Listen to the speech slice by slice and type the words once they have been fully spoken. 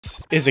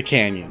Is a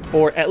canyon,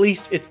 or at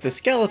least it's the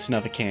skeleton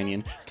of a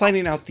canyon,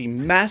 planning out the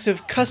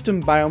massive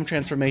custom biome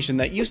transformation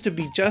that used to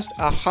be just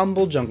a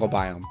humble jungle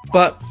biome.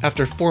 But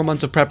after 4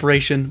 months of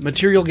preparation,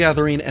 material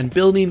gathering, and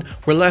building,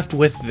 we're left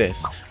with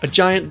this, a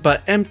giant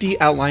but empty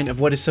outline of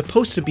what is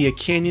supposed to be a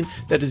canyon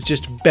that is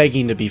just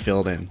begging to be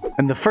filled in.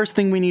 And the first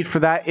thing we need for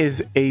that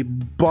is a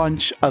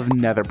bunch of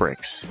nether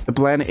bricks. The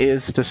plan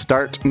is to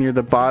start near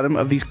the bottom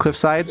of these cliff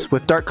sides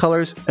with dark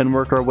colors and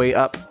work our way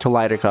up to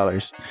lighter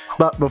colors.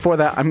 But before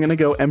that, I'm gonna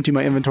go empty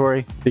my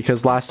inventory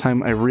because last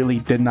time I really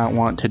did not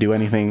want to do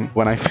anything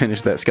when I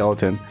finished that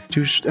skeleton.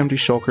 2 empty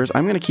shulkers.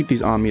 I'm gonna keep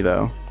these on me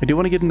though. I do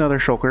want to get another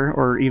shulker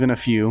or even a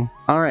few.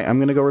 Alright, I'm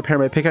gonna go repair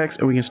my pickaxe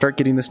and we can start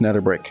getting this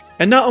nether brick.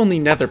 And not only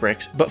nether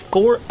bricks, but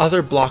 4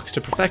 other blocks to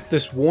perfect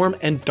this warm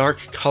and dark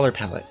color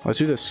palette. Let's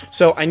do this.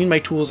 So I need my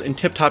tools in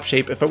tip-top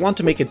shape if I want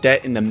to make a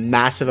dent in the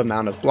massive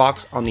amount of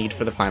blocks I'll need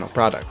for the final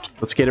product.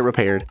 Let's get it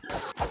repaired.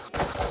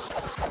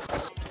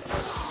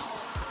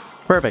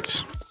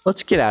 Perfect.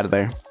 Let's get out of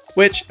there.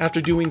 Which,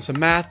 after doing some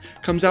math,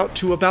 comes out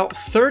to about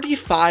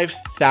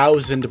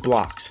 35,000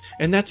 blocks,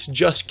 and that's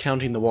just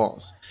counting the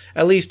walls.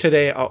 At least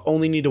today, I'll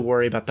only need to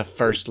worry about the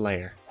first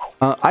layer.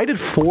 I did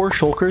 4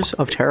 shulkers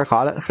of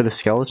terracotta for the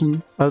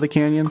skeleton of the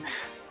canyon.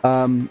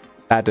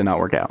 That did not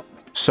work out.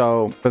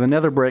 So for the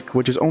nether brick,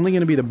 which is only going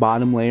to be the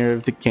bottom layer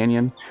of the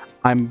canyon,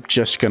 I'm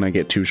just going to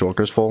get 2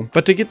 shulkers full.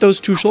 But to get those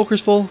 2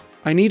 shulkers full,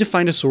 I need to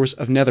find a source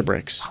of nether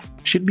bricks.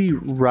 Should be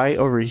right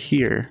over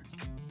here.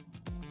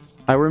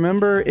 I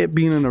remember it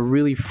being in a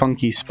really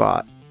funky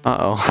spot.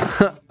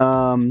 Uh-oh.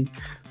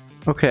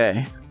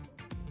 Okay.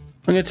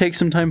 I'm going to take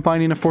some time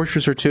finding a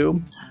fortress or 2,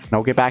 and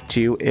I'll get back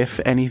to you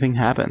if anything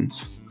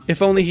happens.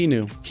 If only he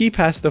knew. He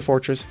passed the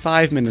fortress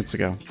 5 minutes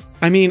ago.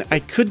 I mean, I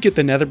could get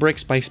the nether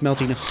bricks by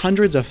smelting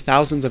hundreds of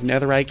thousands of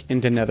netherite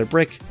into nether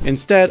brick.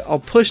 Instead, I'll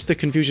push the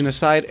confusion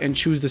aside and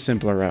choose the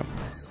simpler route.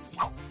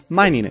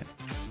 Mining it.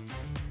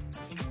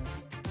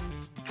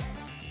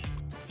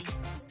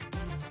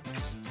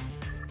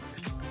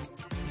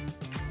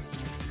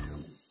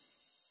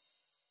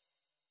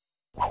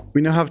 We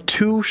now have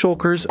 2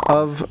 shulkers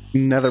of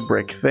nether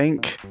brick,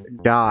 thank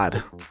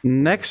God.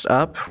 Next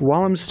up,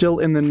 while I'm still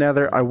in the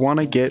nether, I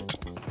want to get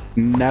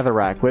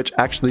netherrack, which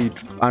actually,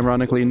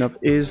 ironically enough,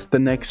 is the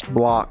next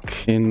block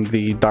in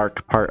the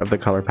dark part of the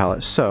color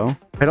palette. So,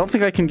 I don't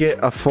think I can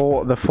get the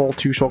full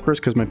 2 shulkers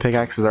because my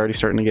pickaxe is already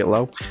starting to get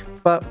low,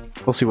 but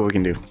we'll see what we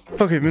can do.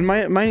 Okay, I've been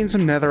mining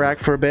some netherrack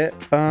for a bit.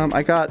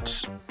 I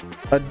got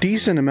a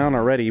decent amount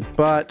already,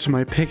 but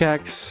my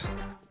pickaxe,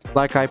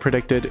 like I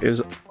predicted,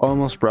 is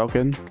almost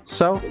broken.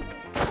 So,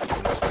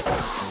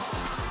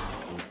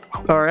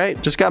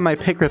 alright, just got my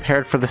pick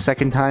repaired for the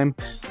second time.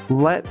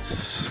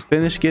 Let's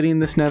finish getting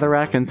this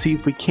netherrack and see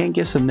if we can't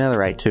get some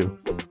netherite too.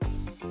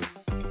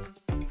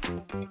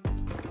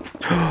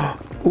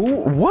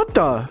 Ooh, what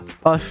the?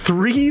 A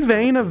 3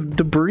 vein of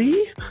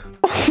debris?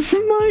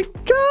 Oh my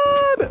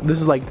god! This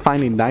is like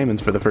finding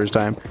diamonds for the first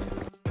time.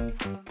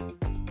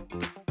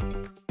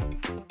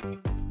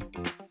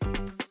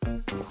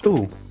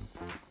 Ooh.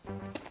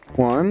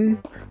 1,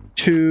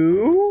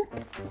 2,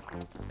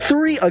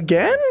 3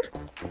 again?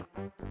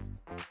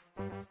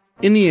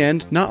 In the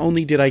end, not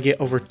only did I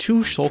get over 2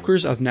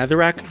 shulkers of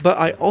netherrack, but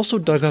I also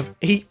dug up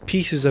 8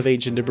 pieces of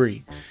ancient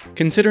debris.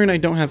 Considering I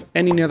don't have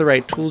any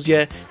netherite tools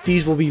yet,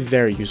 these will be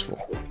very useful.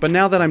 But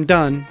now that I'm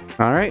done,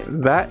 alright,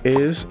 that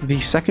is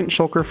the second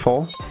shulker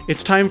full.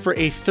 It's time for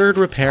a 3rd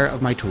repair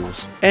of my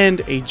tools,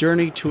 and a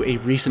journey to a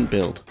recent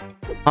build.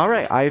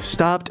 Alright, I've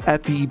stopped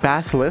at the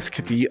basilisk,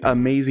 the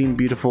amazing,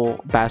 beautiful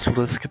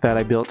basilisk that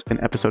I built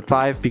in episode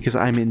 5 because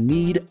I'm in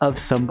need of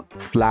some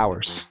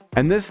flowers.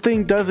 And this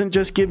thing doesn't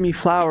just give me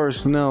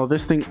flowers, no,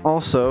 this thing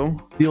also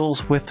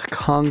deals with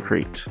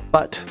concrete.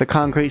 But the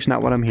concrete's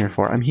not what I'm here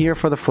for. I'm here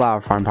for the flower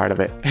farm part of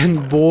it.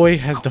 And boy,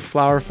 has the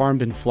flower farm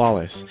been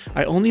flawless.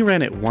 I only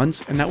ran it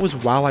once, and that was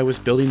while I was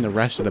building the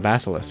rest of the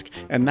basilisk.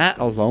 And that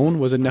alone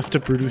was enough to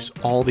produce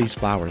all these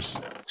flowers.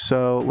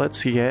 So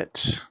let's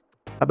get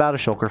about a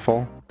shulker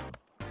full.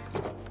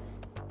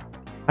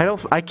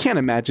 I can't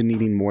imagine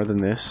needing more than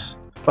this,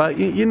 but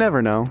you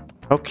never know.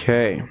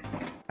 Okay.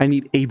 I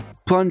need a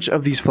bunch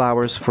of these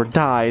flowers for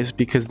dyes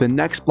because the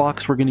next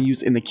blocks we're going to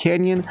use in the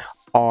canyon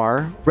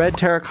are red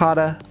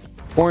terracotta,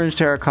 orange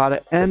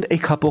terracotta, and a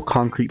couple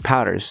concrete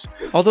powders.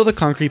 Although the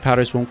concrete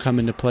powders won't come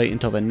into play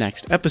until the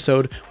next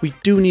episode, we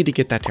do need to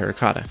get that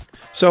terracotta.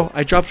 So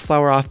I dropped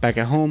flour off back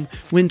at home,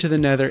 went to the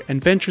nether,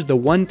 and ventured the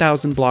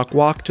 1,000 block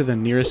walk to the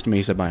nearest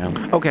mesa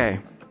biome. Okay.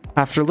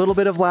 After a little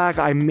bit of lag,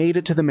 I made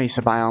it to the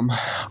mesa biome.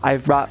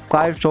 I've brought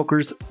 5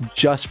 shulkers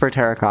just for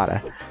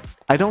terracotta.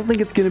 I don't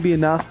think it's going to be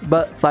enough,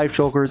 but 5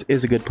 shulkers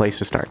is a good place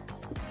to start.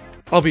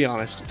 I'll be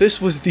honest,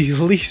 this was the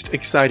least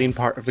exciting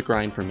part of the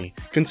grind for me,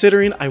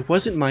 considering I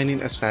wasn't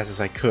mining as fast as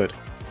I could.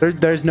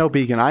 There's no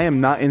beacon. I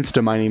am not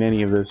insta-mining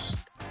any of this.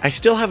 I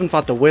still haven't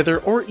fought the Wither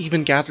or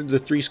even gathered the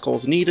 3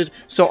 skulls needed,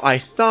 so I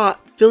thought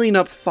filling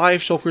up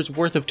 5 shulkers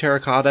worth of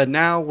terracotta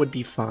now would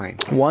be fine.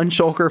 1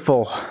 shulker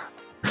full.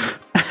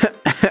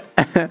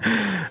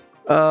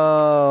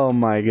 Oh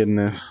my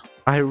goodness.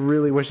 I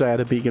really wish I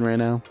had a beacon right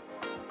now.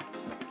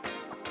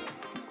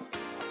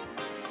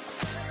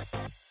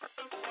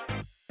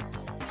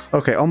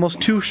 Okay,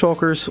 almost 2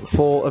 shulkers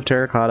full of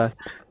terracotta.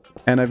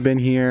 And I've been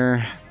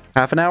here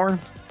half an hour.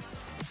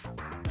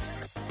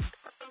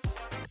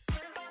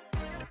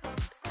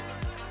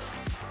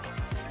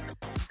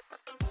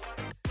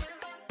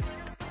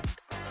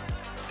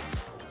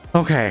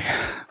 Okay,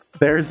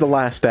 there's the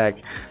last stack.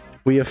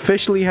 We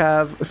officially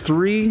have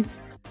 3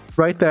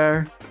 right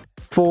there,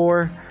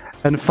 4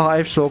 and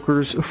 5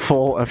 shulkers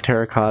full of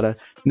terracotta.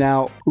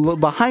 Now,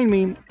 behind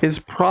me is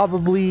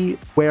probably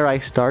where I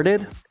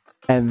started,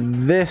 and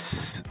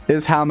this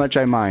is how much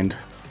I mined.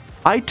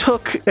 I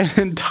took an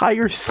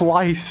entire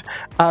slice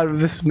out of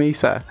this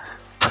mesa.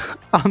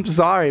 I'm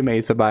sorry,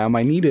 mesa biome,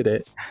 I needed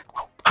it.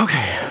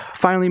 Okay,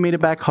 finally made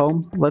it back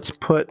home. Let's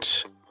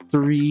put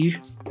 3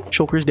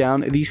 shulkers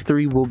down. These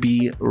 3 will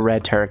be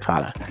red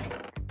terracotta.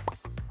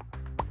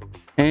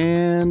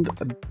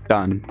 And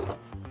done.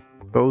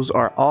 Those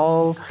are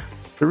all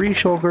 3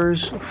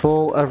 shulkers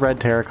full of red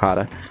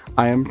terracotta.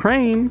 I am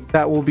praying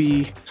that will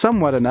be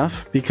somewhat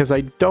enough because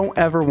I don't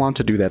ever want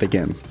to do that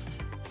again.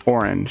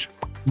 Orange.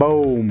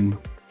 Boom.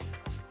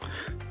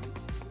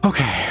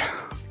 Okay.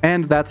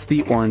 And that's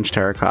the orange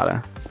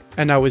terracotta.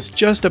 And I was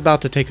just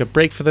about to take a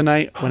break for the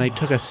night when I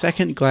took a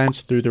second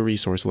glance through the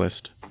resource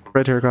list.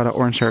 Red terracotta,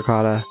 orange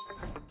terracotta.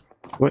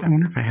 What? I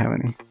wonder if I have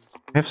any.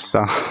 I have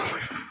some.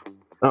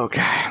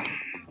 Okay.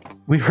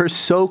 We were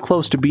so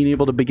close to being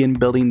able to begin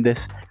building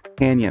this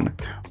canyon.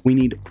 We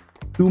need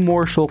 2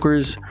 more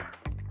shulkers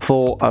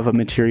full of a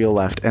material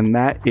left, and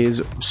that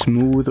is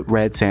smooth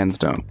red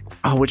sandstone.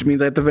 Oh, which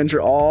means I have to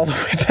venture all the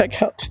way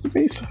back out to the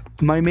mesa.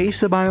 My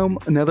mesa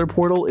biome nether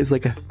portal is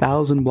like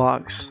 1,000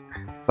 blocks.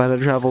 But I had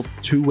to travel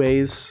 2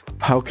 ways.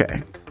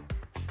 Okay.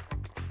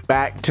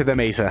 Back to the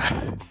mesa.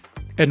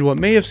 And what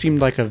may have seemed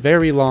like a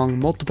very long,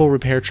 multiple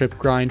repair trip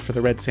grind for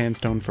the red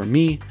sandstone for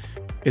me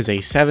is a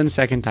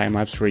 7-second time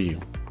lapse for you.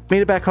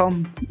 Made it back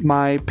home.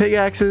 My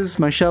pickaxes,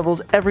 my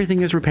shovels,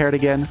 everything is repaired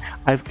again.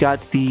 I've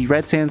got the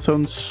red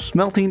sandstone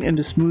smelting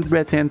into smooth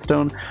red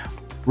sandstone,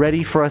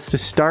 ready for us to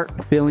start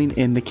filling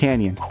in the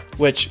canyon.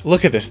 Which,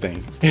 look at this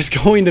thing, is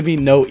going to be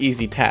no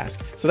easy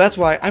task. So that's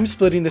why I'm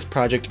splitting this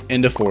project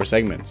into 4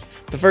 segments.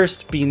 The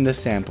first being the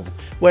sample,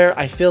 where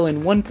I fill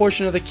in one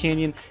portion of the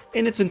canyon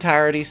in its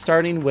entirety,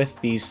 starting with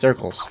these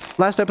circles.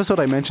 Last episode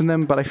I mentioned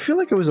them, but I feel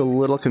like it was a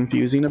little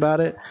confusing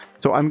about it.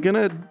 So I'm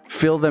gonna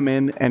fill them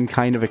in and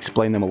kind of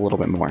explain them a little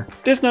bit more.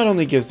 This not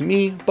only gives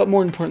me, but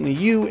more importantly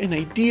you, an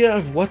idea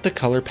of what the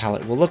color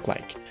palette will look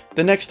like.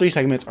 The next 3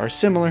 segments are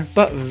similar,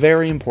 but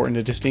very important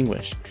to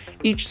distinguish.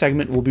 Each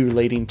segment will be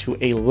relating to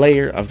a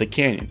layer of the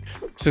canyon.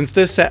 Since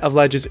this set of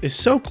ledges is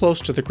so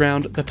close to the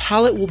ground, the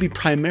palette will be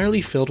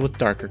primarily filled with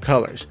darker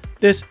colors.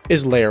 This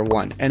is layer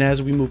 1, and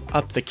as we move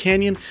up the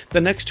canyon,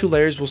 the next 2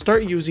 layers will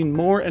start using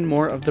more and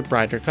more of the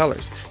brighter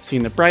colors,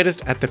 seen the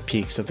brightest at the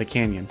peaks of the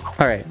canyon.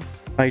 Alright,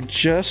 I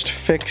just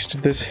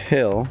fixed this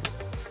hill.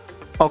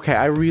 Okay,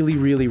 I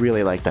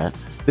really like that.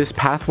 This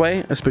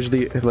pathway,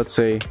 especially, let's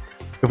say,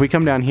 if we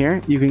come down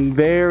here, you can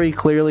very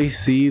clearly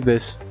see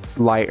this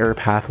lighter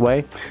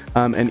pathway,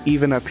 and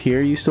even up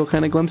here you still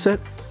kind of glimpse it.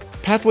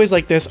 Pathways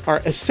like this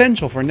are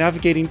essential for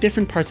navigating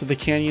different parts of the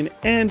canyon,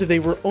 and they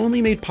were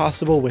only made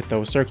possible with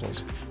those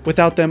circles.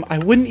 Without them, I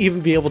wouldn't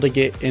even be able to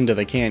get into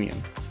the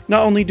canyon.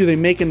 Not only do they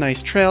make a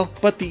nice trail,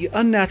 but the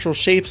unnatural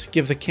shapes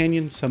give the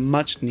canyon some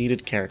much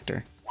needed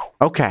character.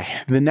 Okay,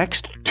 the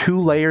next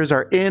 2 layers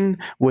are in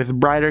with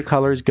brighter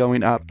colors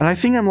going up, and I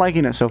think I'm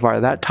liking it so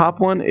far. That top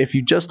one, if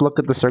you just look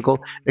at the circle,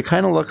 it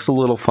kind of looks a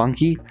little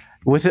funky.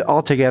 With it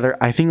all together,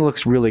 I think it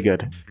looks really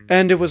good.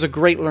 And it was a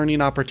great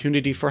learning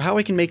opportunity for how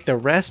I can make the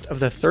rest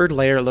of the 3rd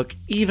layer look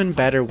even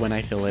better when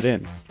I fill it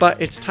in.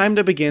 But it's time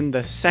to begin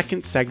the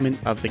second segment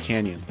of the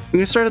canyon. I'm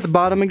going to start at the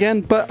bottom again,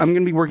 but I'm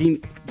going to be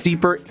working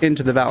deeper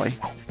into the valley.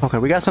 Okay,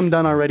 we got some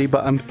done already,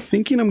 but I'm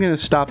thinking I'm going to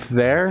stop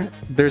there.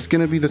 There's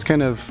going to be this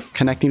kind of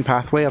connecting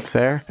pathway up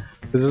there.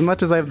 Because as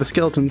much as I have the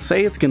skeletons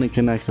say it's going to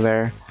connect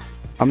there,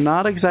 I'm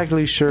not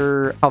exactly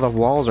sure how the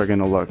walls are going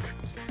to look.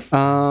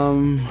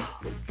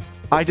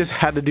 I just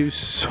had to do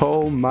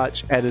so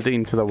much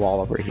editing to the wall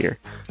over here.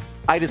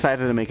 I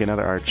decided to make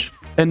another arch.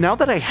 And now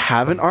that I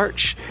have an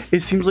arch,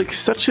 it seems like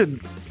such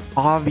an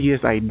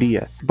obvious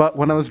idea. But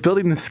when I was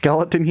building the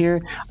skeleton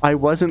here, I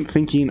wasn't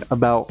thinking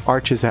about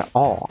arches at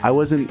all. I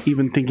wasn't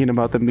even thinking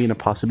about them being a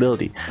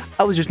possibility.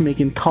 I was just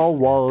making tall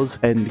walls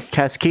and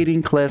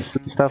cascading cliffs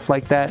and stuff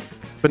like that.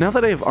 But now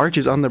that I have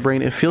arches on the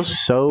brain, it feels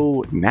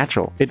so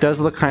natural. It does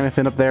look kind of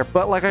thin up there,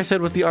 but like I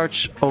said with the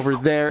arch over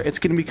there, it's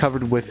going to be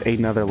covered with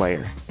another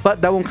layer.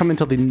 But that won't come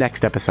until the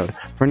next episode.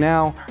 For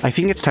now, I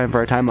think it's time for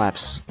our time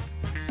lapse.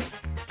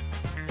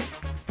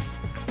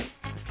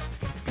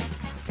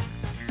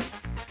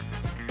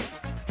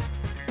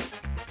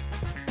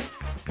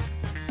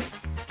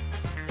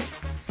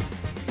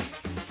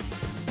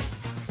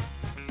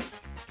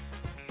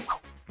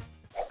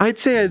 I'd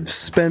say I've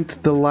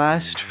spent the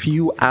last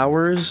few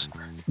hours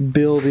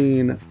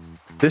building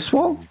this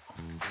wall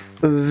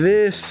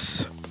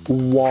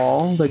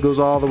that goes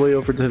all the way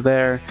over to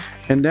there,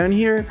 and down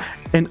here,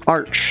 an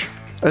arch.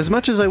 as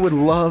much as I would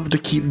love to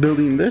keep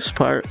building this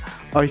part,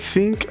 I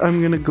think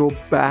I'm gonna go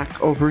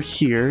back over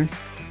here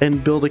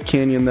and build a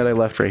canyon that I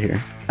left right here.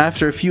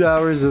 After a few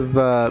hours of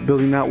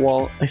building that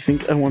wall, I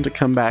think I want to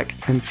come back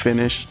and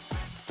finish.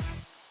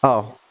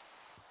 Oh,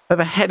 I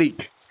have a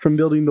headache from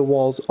building the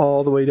walls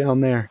all the way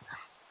down there.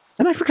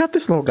 And I forgot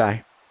this little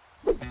guy.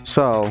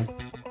 So,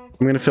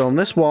 I'm going to fill in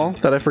this wall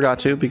that I forgot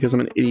to because I'm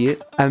an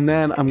idiot. And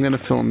then I'm going to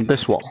fill in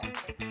this wall.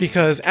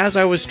 Because as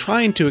I was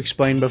trying to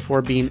explain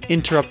before being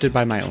interrupted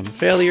by my own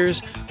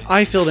failures,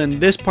 I filled in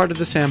this part of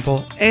the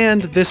sample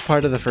and this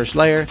part of the first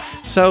layer.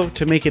 So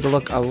to make it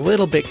look a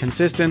little bit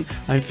consistent,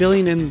 I'm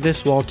filling in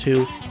this wall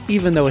too,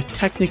 even though it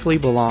technically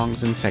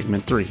belongs in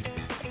segment 3.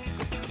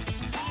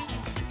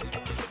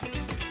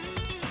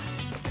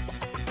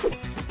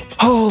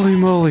 Holy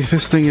moly,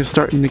 this thing is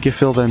starting to get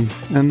filled in.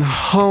 And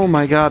oh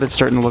my god, it's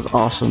starting to look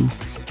awesome.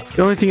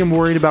 The only thing I'm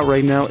worried about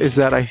right now is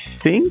that I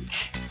think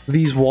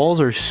these walls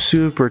are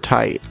super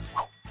tight.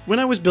 When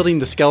I was building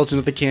the skeleton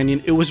of the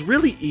canyon, it was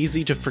really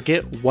easy to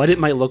forget what it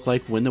might look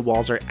like when the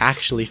walls are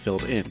actually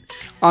filled in.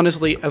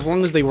 Honestly, as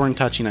long as they weren't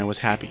touching, I was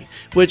happy,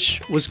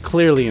 which was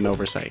clearly an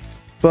oversight.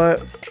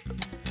 But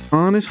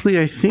honestly,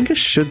 I think it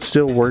should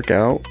still work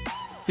out.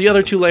 The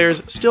other 2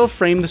 layers still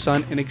frame the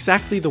sun in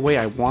exactly the way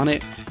I want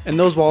it, and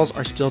those walls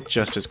are still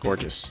just as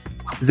gorgeous.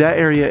 That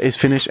area is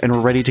finished and we're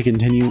ready to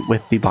continue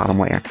with the bottom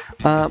layer.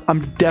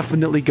 I'm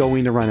definitely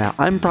going to run out.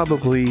 I'm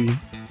probably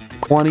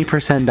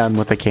 20% done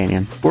with the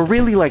canyon. We're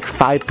really like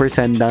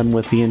 5% done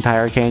with the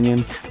entire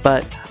canyon,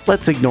 but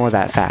let's ignore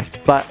that fact.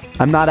 But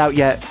I'm not out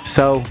yet,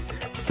 so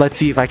let's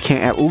see if I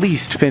can't at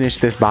least finish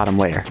this bottom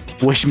layer.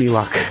 Wish me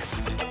luck.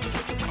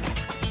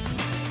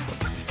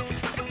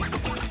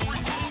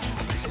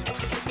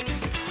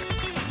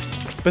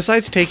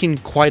 Besides taking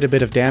quite a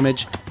bit of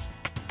damage,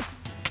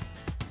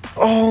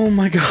 oh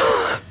my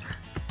god.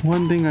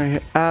 One thing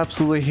I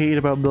absolutely hate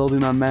about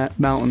building on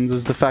mountains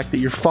is the fact that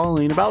you're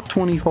falling about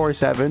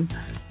 24/7.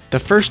 the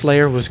first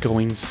layer was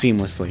going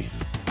seamlessly.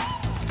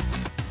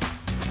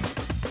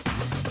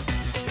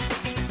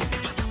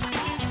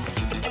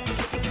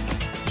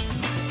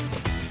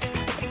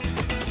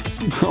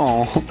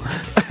 Oh,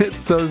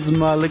 it's so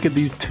small. Look at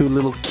these 2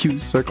 little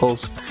cute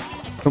circles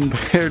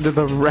compared to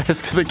the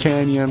rest of the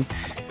canyon.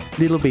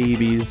 Little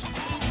babies.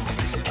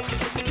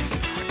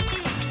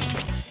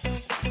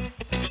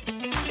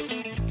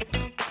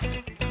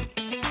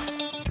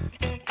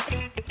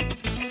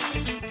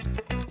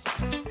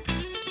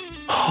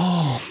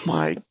 Oh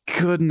my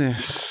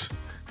goodness.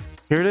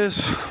 Here it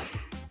is.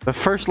 The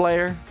first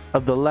layer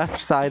of the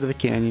left side of the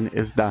canyon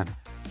is done.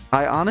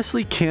 I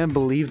honestly can't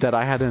believe that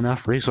I had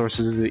enough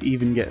resources to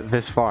even get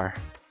this far.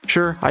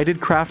 Sure, I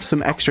did craft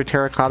some extra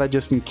terracotta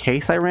just in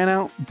case I ran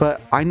out, but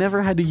I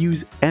never had to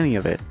use any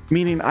of it.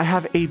 Meaning I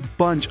have a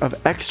bunch of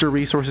extra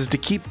resources to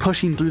keep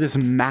pushing through this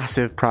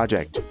massive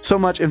project. So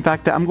much, in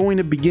fact, that I'm going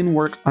to begin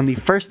work on the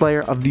first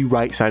layer of the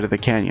right side of the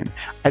canyon.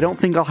 I don't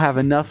think I'll have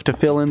enough to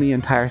fill in the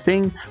entire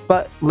thing,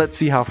 but let's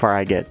see how far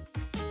I get.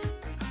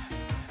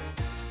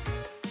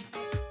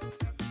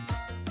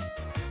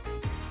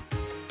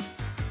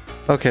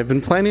 Okay, I've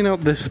been planning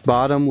out this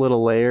bottom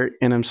little layer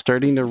and I'm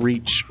starting to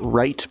reach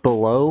right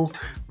below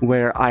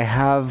where I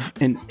have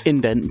an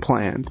indent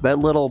planned. That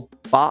little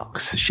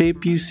box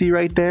shape you see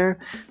right there.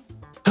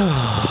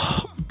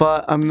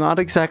 But I'm not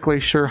exactly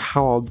sure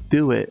how I'll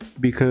do it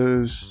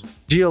because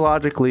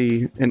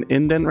geologically an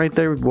indent right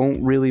there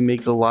won't really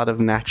make a lot of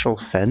natural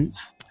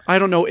sense. I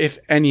don't know if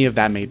any of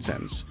that made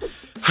sense.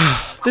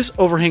 This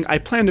overhang I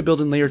plan to build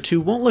in layer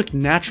 2 won't look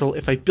natural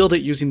if I build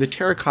it using the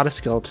terracotta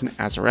skeleton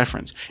as a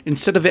reference.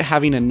 Instead of it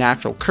having a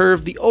natural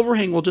curve, the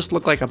overhang will just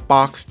look like a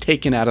box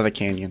taken out of the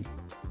canyon.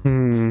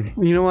 You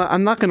know what?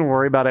 I'm not going to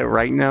worry about it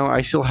right now.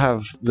 I still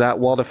have that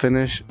wall to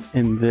finish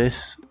and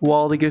this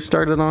wall to get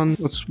started on.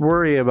 Let's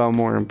worry about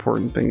more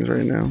important things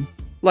right now.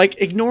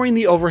 Like ignoring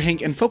the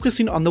overhang and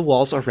focusing on the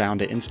walls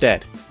around it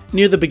instead.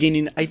 Near the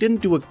beginning, I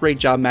didn't do a great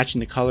job matching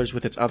the colors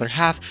with its other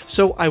half,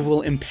 so I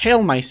will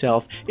impale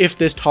myself if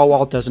this tall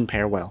wall doesn't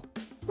pair well.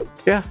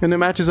 Yeah, and it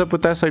matches up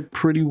with that side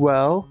pretty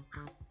well.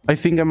 I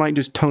think I might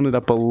just tone it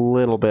up a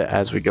little bit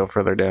as we go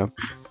further down.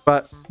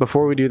 But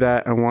before we do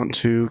that, I want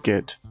to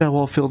get that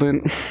wall filled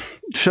in.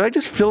 Should I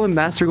just fill in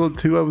that circle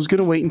too? I was going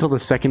to wait until the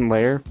second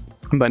layer,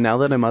 but now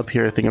that I'm up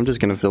here, I think I'm just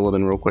going to fill it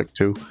in real quick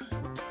too.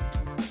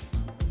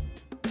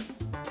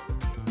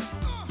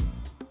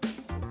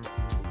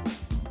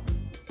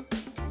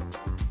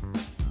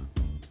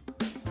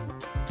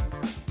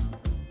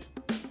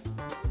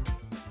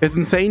 It's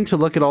insane to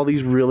look at all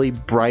these really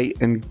bright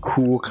and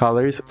cool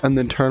colors and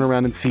then turn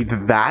around and see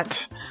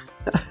that.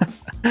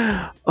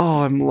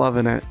 Oh, I'm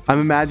loving it. I'm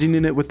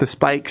imagining it with the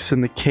spikes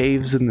and the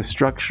caves and the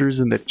structures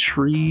and the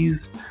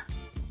trees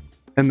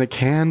and the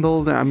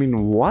candles. I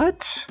mean,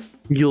 what?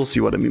 You'll see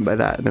what I mean by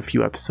that in a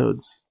few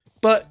episodes.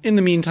 But in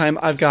the meantime,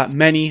 I've got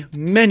many,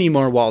 many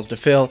more walls to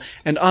fill,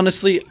 and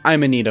honestly,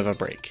 I'm in need of a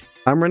break.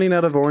 I'm running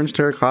out of orange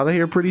terracotta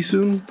here pretty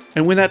soon.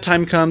 And when that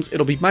time comes,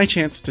 it'll be my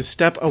chance to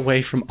step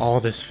away from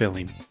all this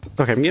filling.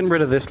 Okay, I'm getting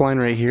rid of this line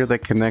right here that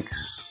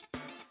connects,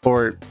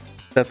 or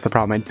That's the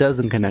problem. It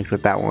doesn't connect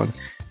with that one.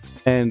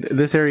 And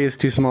this area is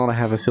too small to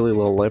have a silly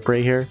little lip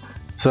right here.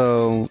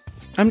 So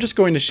I'm just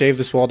going to shave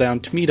this wall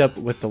down to meet up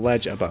with the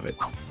ledge above it.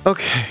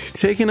 okay,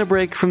 taking a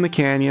break from the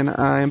canyon.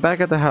 I'm back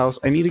at the house.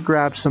 I need to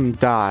grab some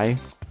dye,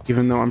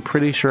 even though I'm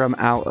pretty sure I'm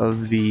out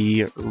of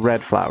the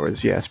red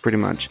flowers. Yes, pretty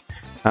much.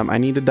 I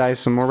need to dye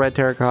some more red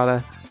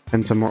terracotta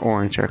and some more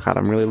orange terracotta.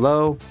 I'm really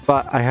low,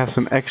 but I have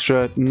some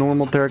extra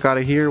normal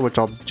terracotta here, which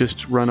I'll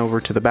just run over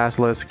to the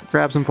basilisk,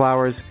 grab some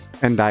flowers,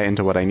 and dye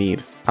into what I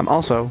need. I'm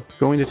also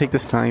going to take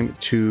this time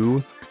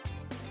to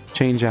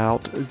change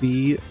out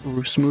the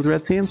smooth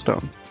red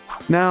sandstone.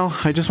 Now,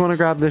 I just want to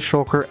grab this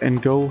shulker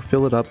and go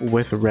fill it up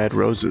with red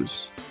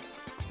roses.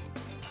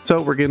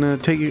 So we're going to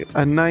take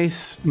a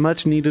nice,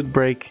 much needed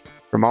break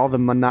from all the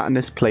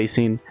monotonous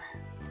placing.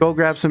 Go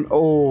grab some...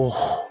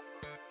 Oh!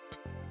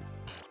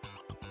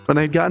 When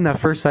I'd gotten that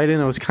first sight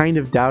in, I was kind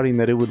of doubting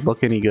that it would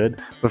look any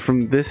good. But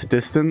from this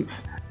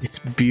distance, it's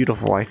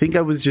beautiful. I think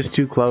I was just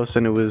too close,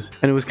 and it was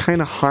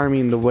kind of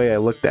harming the way I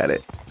looked at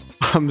it.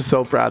 I'm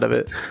so proud of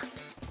it.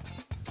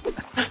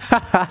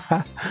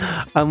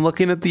 I'm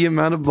looking at the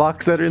amount of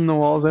blocks that are in the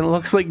walls, and it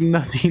looks like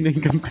nothing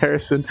in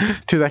comparison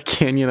to that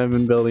canyon I've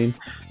been building.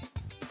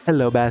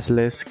 Hello,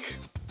 basilisk.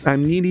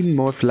 I'm needing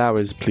more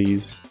flowers,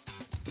 please.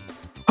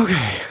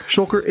 Okay,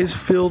 shulker is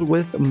filled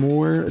with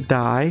more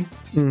dye.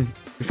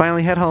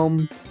 Finally head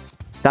home,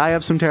 dye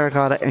up some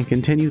terracotta, and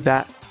continue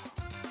that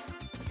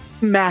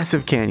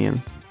massive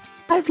canyon.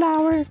 Hi,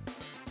 flower.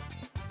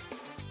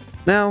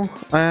 Now,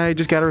 I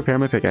just gotta repair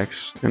my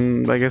pickaxe,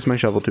 and I guess my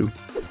shovel too.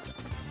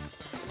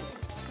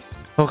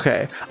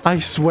 Okay, I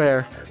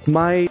swear,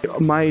 my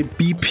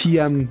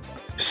BPM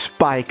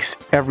spikes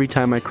every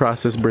time I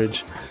cross this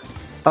bridge.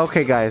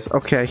 Okay, guys,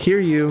 okay, I hear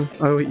you.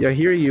 Oh, yeah, I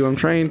hear you. I'm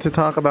trying to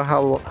talk about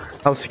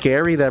how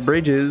scary that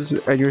bridge is,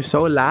 and you're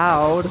so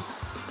loud.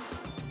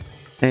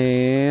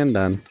 And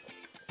done.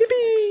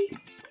 Yippee!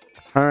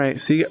 Alright,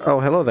 see. Oh,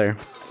 hello there.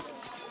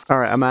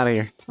 Alright, I'm out of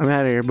here. I'm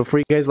out of here. Before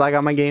you guys lag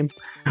out my game.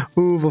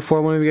 Ooh,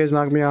 before one of you guys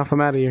knock me off, I'm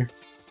out of here.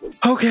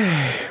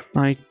 Okay.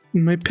 My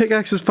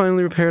pickaxe is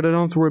finally repaired. I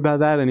don't have to worry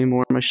about that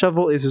anymore. My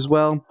shovel is as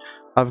well.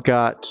 I've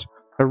got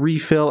a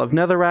refill of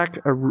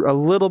netherrack, a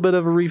little bit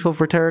of a refill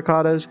for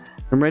terracottas.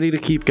 I'm ready to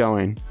keep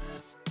going.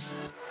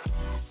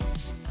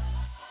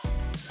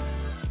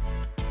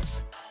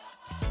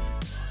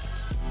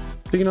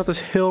 Digging up this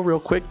hill real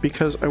quick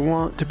because I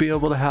want to be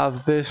able to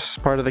have this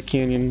part of the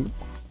canyon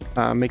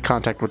make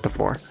contact with the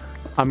floor.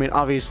 I mean,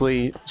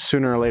 obviously,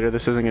 sooner or later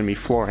this isn't going to be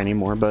floor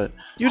anymore, but...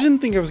 You didn't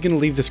think I was going to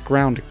leave this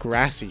ground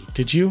grassy,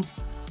 did you?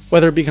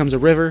 Whether it becomes a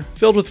river,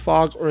 filled with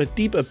fog, or a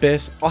deep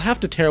abyss, I'll have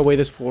to tear away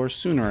this floor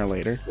sooner or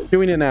later.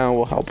 Doing it now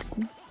will help.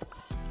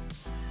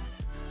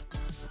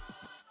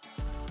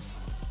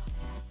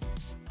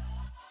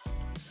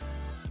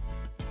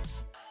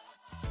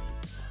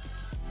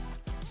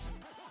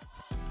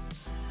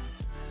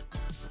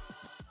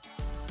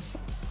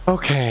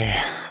 Okay,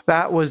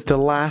 that was the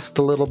last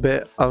little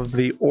bit of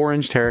the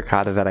orange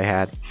terracotta that I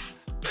had.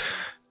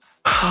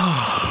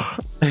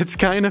 It's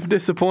kind of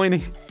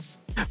disappointing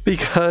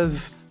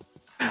because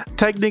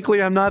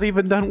technically I'm not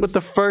even done with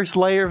the first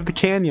layer of the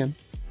canyon.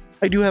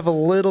 I do have a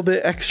little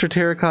bit extra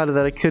terracotta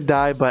that I could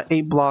dye, but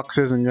 8 blocks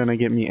isn't going to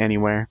get me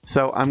anywhere.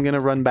 So I'm going to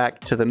run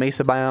back to the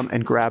mesa biome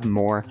and grab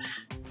more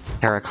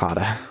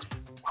terracotta.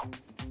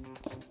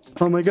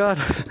 Oh my god.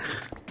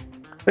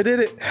 I did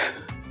it.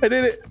 I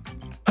did it.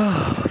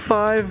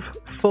 5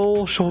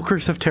 full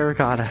shulkers of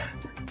terracotta.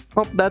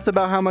 Well, that's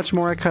about how much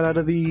more I cut out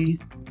of the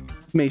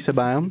mesa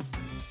biome.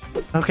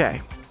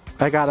 Okay,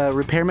 I gotta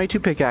repair my 2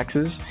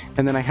 pickaxes,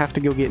 and then I have to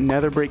go get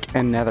nether brick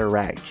and nether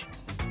rag.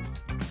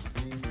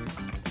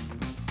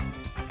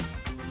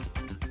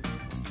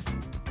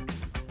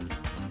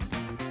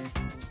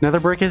 Nether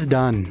brick is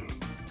done.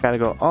 Gotta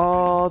go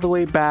all the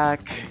way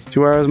back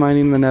to where I was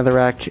mining the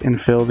netherrack and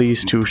fill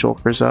these 2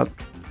 shulkers up.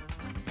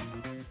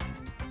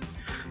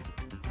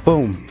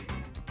 Boom.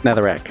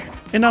 Netherrack.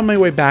 And on my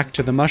way back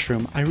to the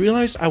mushroom, I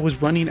realized I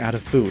was running out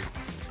of food.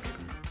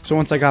 So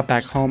once I got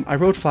back home, I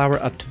rode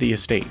Flower up to the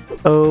estate.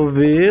 Oh,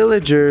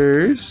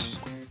 villagers.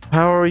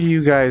 How are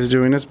you guys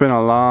doing? It's been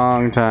a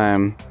long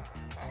time.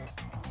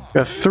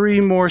 Got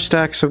 3 more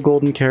stacks of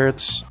golden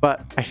carrots,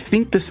 but I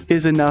think this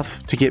is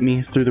enough to get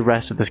me through the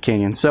rest of this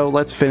canyon. So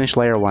let's finish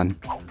layer 1.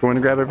 I'm going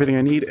to grab everything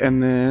I need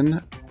and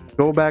then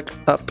go back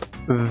up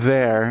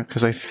there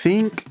because I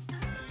think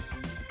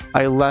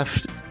I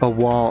left a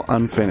wall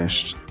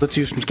unfinished. Let's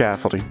use some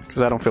scaffolding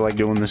because I don't feel like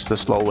doing this the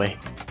slow way.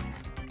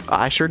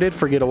 I sure did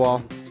forget a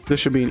wall.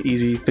 This should be an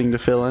easy thing to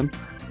fill in.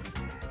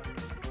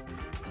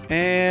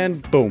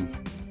 And boom.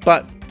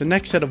 But the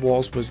next set of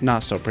walls was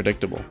not so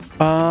predictable.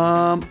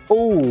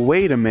 Oh,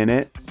 wait a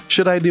minute.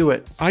 Should I do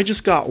it? I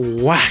just got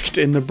whacked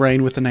in the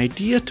brain with an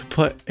idea to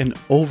put an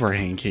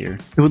overhang here.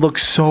 It would look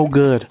so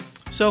good.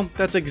 So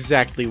that's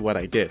exactly what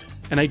I did.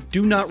 And I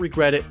do not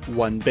regret it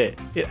one bit.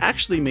 It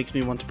actually makes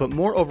me want to put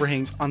more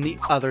overhangs on the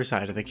other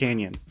side of the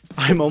canyon.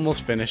 I'm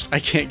almost finished. I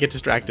can't get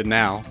distracted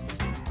now.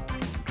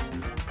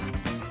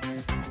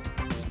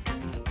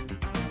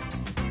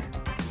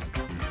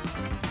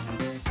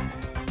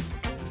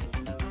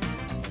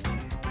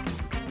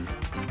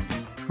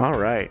 All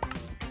right.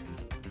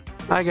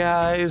 Hi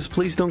guys,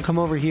 please don't come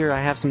over here. I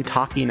have some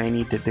talking I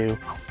need to do.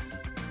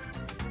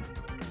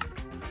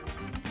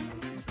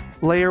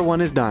 Layer 1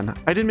 is done.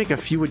 I did make a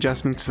few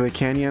adjustments to the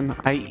canyon.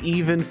 I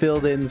even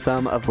filled in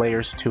some of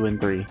layers 2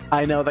 and 3.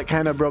 I know that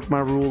kind of broke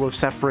my rule of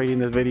separating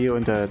the video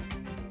into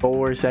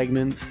 4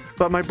 segments,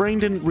 but my brain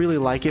didn't really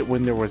like it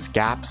when there was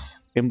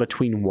gaps in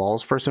between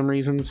walls for some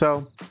reason,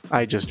 so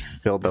I just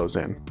filled those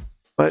in.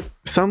 But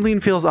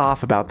something feels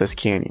off about this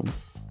canyon.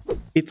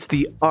 It's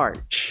the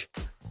arch.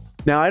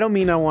 Now, I don't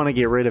mean I want to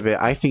get rid of it.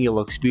 I think it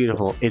looks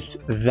beautiful. It's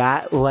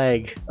that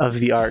leg of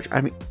the arch.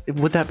 I mean,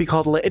 would that be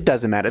called a leg? It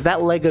doesn't matter.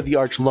 That leg of the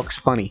arch looks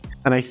funny.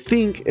 And I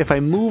think if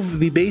I move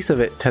the base of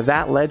it to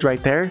that ledge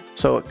right there,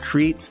 so it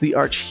creates the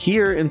arch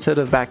here instead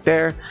of back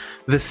there,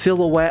 the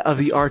silhouette of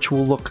the arch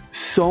will look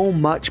so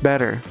much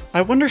better.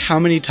 I wonder how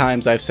many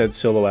times I've said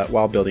silhouette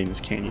while building this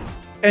canyon.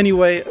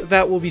 Anyway,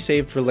 that will be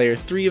saved for layer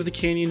 3 of the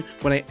canyon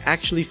when I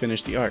actually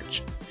finish the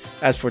arch.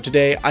 As for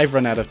today, I've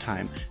run out of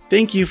time.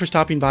 Thank you for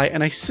stopping by,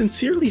 and I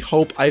sincerely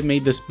hope I've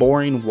made this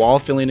boring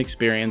wall-filling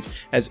experience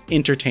as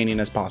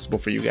entertaining as possible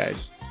for you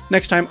guys.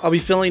 Next time, I'll be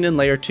filling in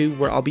layer 2,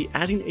 where I'll be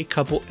adding a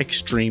couple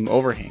extreme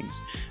overhangs.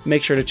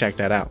 Make sure to check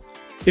that out.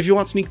 If you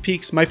want sneak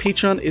peeks, my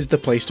Patreon is the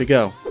place to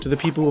go. To the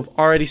people who have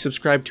already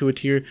subscribed to a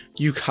tier,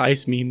 you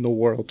guys mean the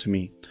world to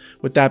me.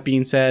 With that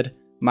being said,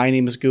 my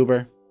name is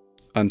Goober.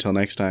 Until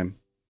next time.